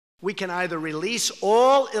We can either release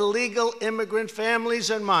all illegal immigrant families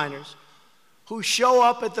and minors who show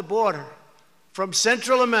up at the border from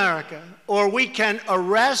Central America, or we can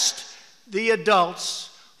arrest the adults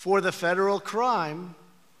for the federal crime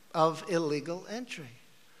of illegal entry.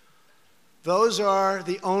 Those are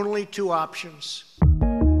the only two options.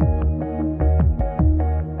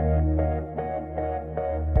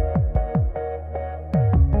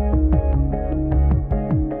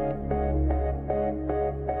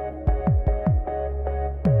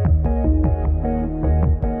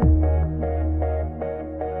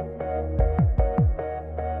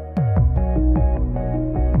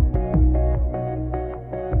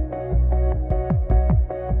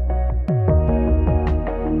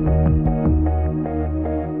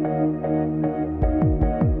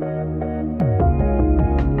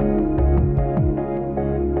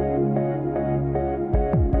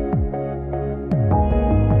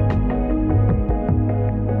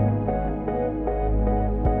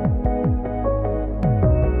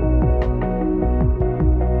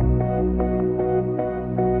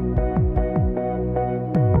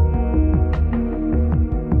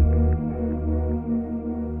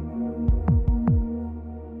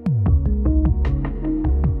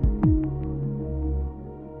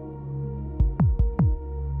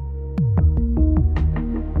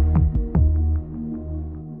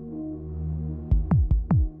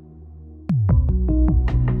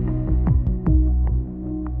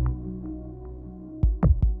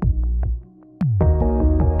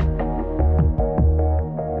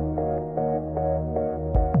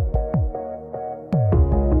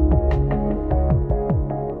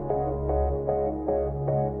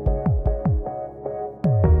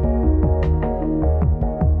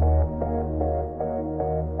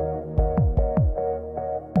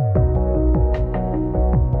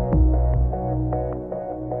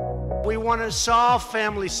 We want to solve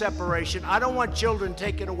family separation. I don't want children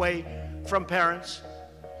taken away from parents.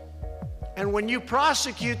 And when you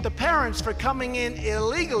prosecute the parents for coming in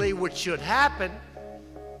illegally, which should happen,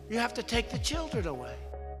 you have to take the children away.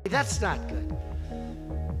 That's not good.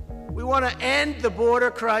 We want to end the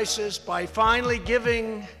border crisis by finally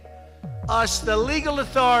giving us the legal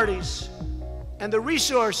authorities and the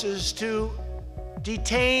resources to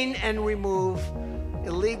detain and remove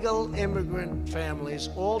illegal immigrant families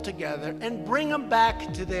altogether and bring them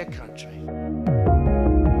back to their country.